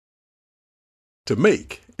To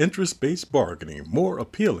make interest-based bargaining more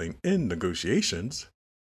appealing in negotiations,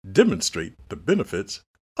 demonstrate the benefits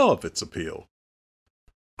of its appeal.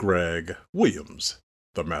 Greg Williams,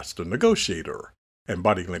 the master negotiator and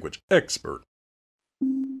body language expert.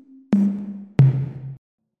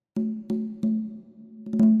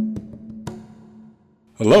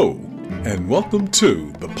 Hello, and welcome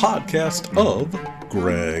to the podcast of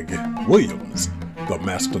Greg Williams, the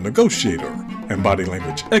master negotiator and body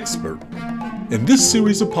language expert. In this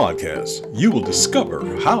series of podcasts, you will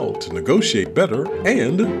discover how to negotiate better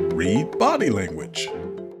and read body language.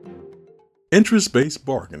 Interest-based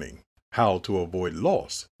bargaining, how to avoid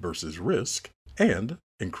loss versus risk, and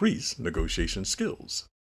increase negotiation skills.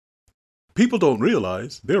 People don't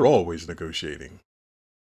realize they're always negotiating.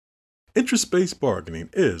 Interest-based bargaining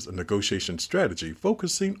is a negotiation strategy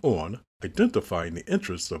focusing on identifying the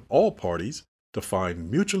interests of all parties to find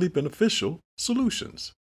mutually beneficial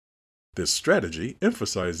solutions. This strategy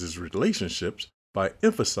emphasizes relationships by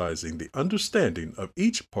emphasizing the understanding of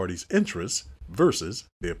each party's interests versus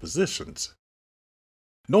their positions.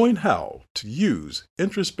 Knowing how to use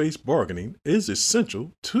interest-based bargaining is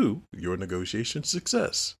essential to your negotiation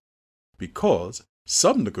success, because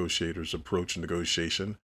some negotiators approach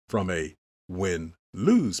negotiation from a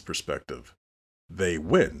win-lose perspective. They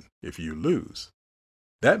win if you lose.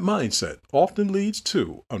 That mindset often leads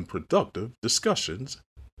to unproductive discussions,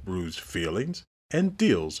 bruised feelings, and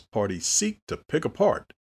deals parties seek to pick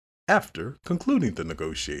apart after concluding the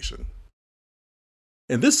negotiation.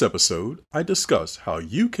 In this episode, I discuss how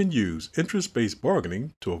you can use interest-based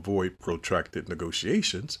bargaining to avoid protracted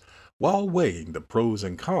negotiations while weighing the pros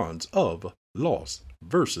and cons of loss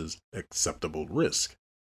versus acceptable risk.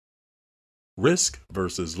 Risk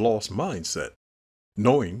versus loss mindset,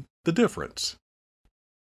 knowing the difference.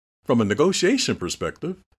 From a negotiation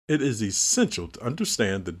perspective, it is essential to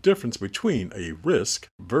understand the difference between a risk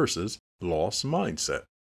versus loss mindset.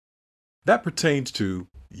 That pertains to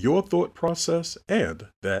your thought process and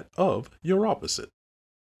that of your opposite,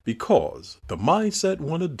 because the mindset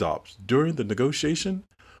one adopts during the negotiation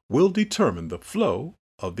will determine the flow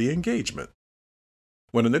of the engagement.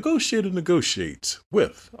 When a negotiator negotiates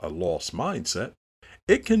with a loss mindset,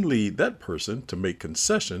 it can lead that person to make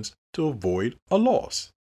concessions to avoid a loss.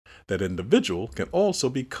 That individual can also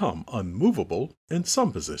become unmovable in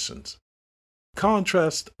some positions.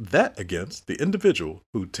 Contrast that against the individual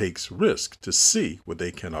who takes risk to see what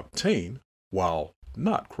they can obtain while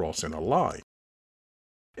not crossing a line.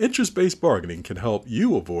 Interest-based bargaining can help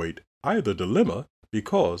you avoid either dilemma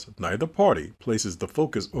because neither party places the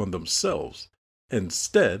focus on themselves.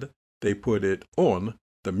 Instead, they put it on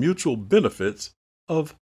the mutual benefits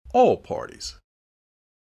of all parties.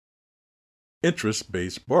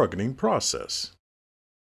 Interest-based bargaining process.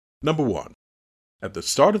 Number 1. At the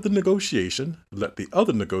start of the negotiation, let the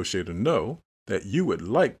other negotiator know that you would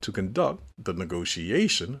like to conduct the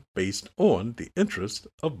negotiation based on the interest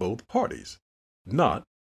of both parties, not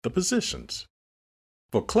the positions.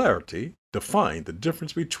 For clarity, define the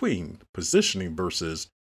difference between positioning versus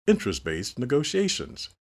interest-based negotiations,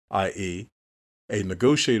 i.e., a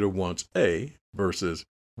negotiator wants A versus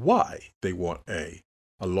why they want A,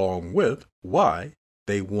 along with why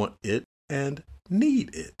they want it and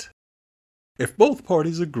need it. If both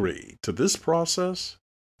parties agree to this process,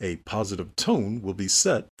 a positive tone will be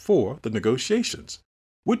set for the negotiations,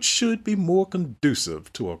 which should be more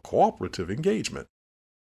conducive to a cooperative engagement.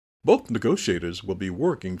 Both negotiators will be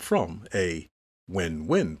working from a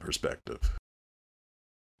win-win perspective.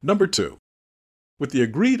 Number 2. With the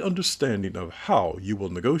agreed understanding of how you will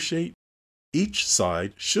negotiate, each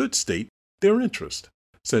side should state their interest.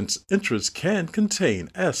 Since interest can contain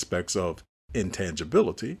aspects of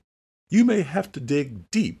intangibility, you may have to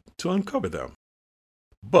dig deep to uncover them.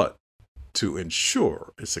 But to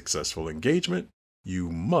ensure a successful engagement,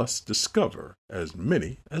 you must discover as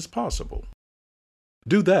many as possible.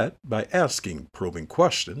 Do that by asking probing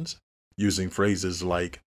questions, using phrases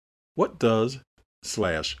like, "What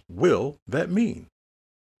does/will that mean?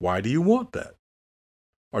 Why do you want that?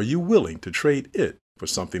 Are you willing to trade it for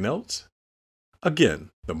something else?" Again,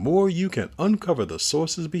 the more you can uncover the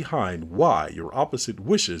sources behind why your opposite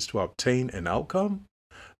wishes to obtain an outcome,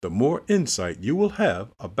 the more insight you will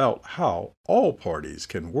have about how all parties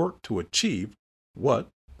can work to achieve what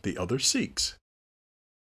the other seeks.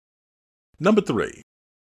 Number 3.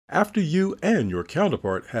 After you and your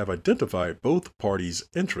counterpart have identified both parties'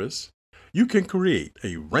 interests, you can create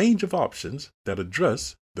a range of options that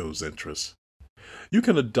address those interests. You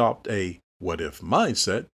can adopt a what-if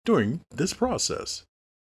mindset during this process.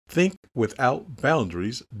 Think without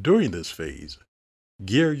boundaries during this phase.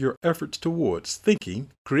 Gear your efforts towards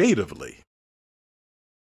thinking creatively.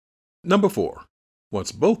 Number 4,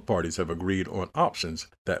 once both parties have agreed on options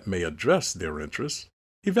that may address their interests,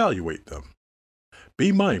 evaluate them.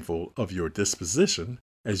 Be mindful of your disposition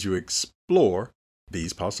as you explore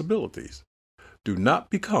these possibilities. Do not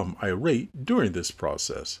become irate during this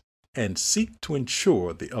process, and seek to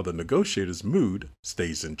ensure the other negotiator's mood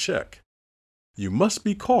stays in check. You must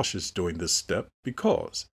be cautious during this step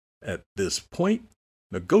because, at this point,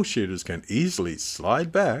 negotiators can easily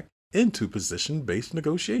slide back into position-based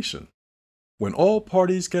negotiation. When all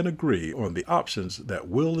parties can agree on the options that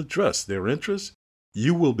will address their interests,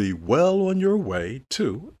 you will be well on your way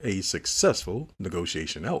to a successful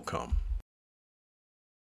negotiation outcome.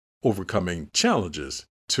 Overcoming challenges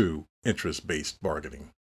to interest-based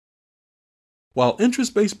bargaining. While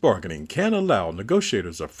interest-based bargaining can allow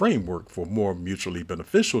negotiators a framework for more mutually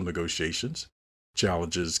beneficial negotiations,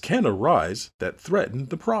 challenges can arise that threaten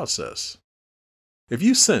the process. If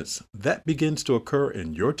you sense that begins to occur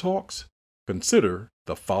in your talks, consider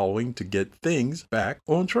the following to get things back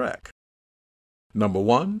on track. Number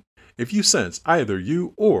 1, if you sense either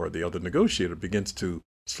you or the other negotiator begins to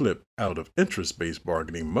slip out of interest-based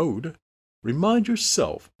bargaining mode, remind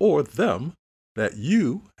yourself or them that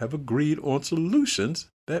you have agreed on solutions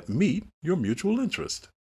that meet your mutual interest.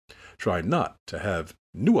 Try not to have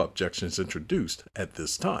new objections introduced at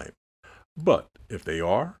this time, but if they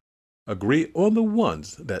are, agree on the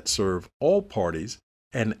ones that serve all parties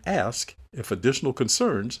and ask if additional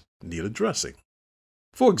concerns need addressing.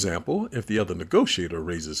 For example, if the other negotiator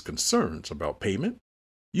raises concerns about payment,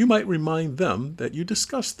 you might remind them that you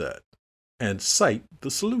discussed that and cite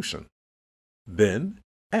the solution. Then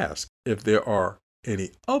ask if there are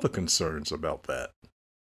any other concerns about that.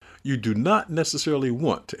 You do not necessarily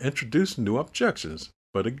want to introduce new objections,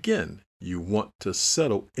 but again, you want to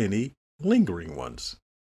settle any lingering ones.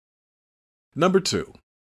 Number 2,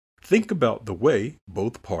 think about the way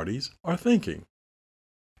both parties are thinking.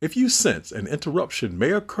 If you sense an interruption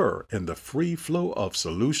may occur in the free flow of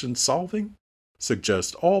solution solving,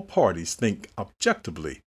 suggest all parties think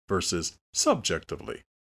objectively versus subjectively.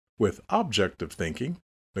 With objective thinking,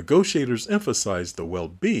 negotiators emphasize the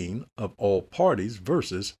well-being of all parties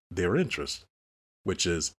versus their interest, which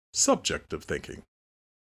is subjective thinking.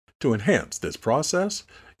 To enhance this process,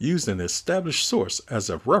 use an established source as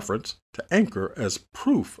a reference to anchor as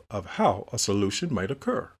proof of how a solution might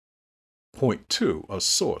occur. Point to a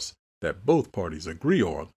source that both parties agree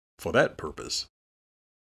on for that purpose.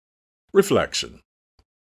 Reflection.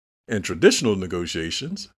 In traditional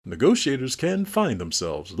negotiations, negotiators can find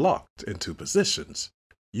themselves locked into positions.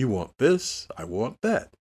 You want this, I want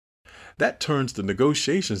that. That turns the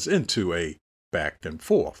negotiations into a back and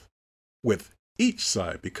forth, with each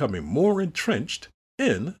side becoming more entrenched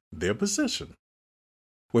in their position.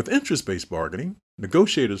 With interest-based bargaining,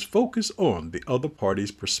 negotiators focus on the other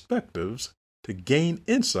party's perspectives to gain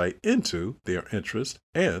insight into their interests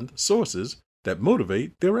and sources that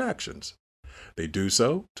motivate their actions. They do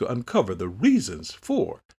so to uncover the reasons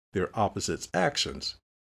for their opposites' actions,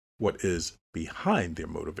 what is behind their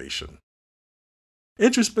motivation.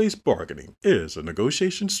 Interest-based bargaining is a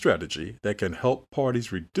negotiation strategy that can help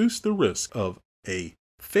parties reduce the risk of a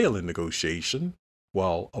failing negotiation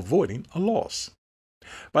while avoiding a loss.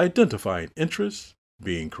 By identifying interests,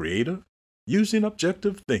 being creative, using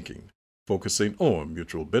objective thinking, focusing on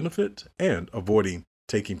mutual benefit, and avoiding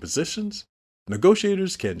taking positions,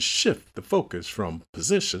 negotiators can shift the focus from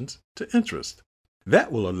positions to interest.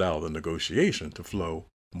 That will allow the negotiation to flow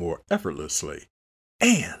more effortlessly,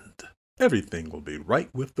 and everything will be right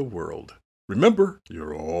with the world. Remember,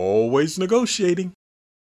 you're always negotiating.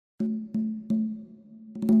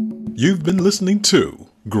 You've been listening to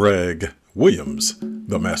Greg Williams,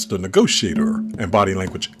 the Master Negotiator and Body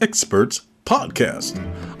Language Experts podcast.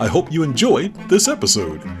 I hope you enjoyed this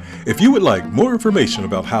episode. If you would like more information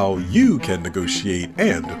about how you can negotiate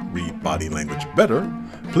and read body language better,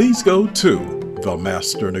 please go to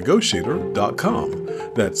themasternegotiator.com.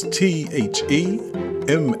 That's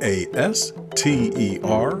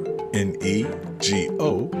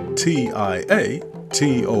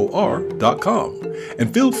themasternegotiator.com.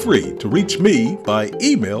 And feel free to reach me by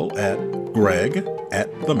email at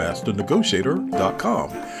greg@themasternegotiator.com.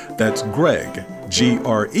 That's Greg,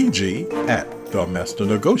 G-R-E-G,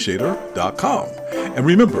 @themasternegotiator.com. And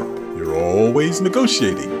remember, you're always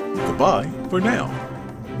negotiating. Goodbye for now.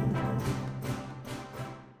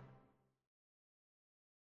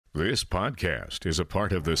 This podcast is a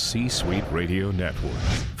part of the C-Suite Radio Network.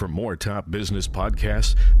 For more top business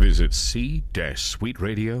podcasts, visit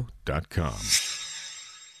c-suiteradio.com.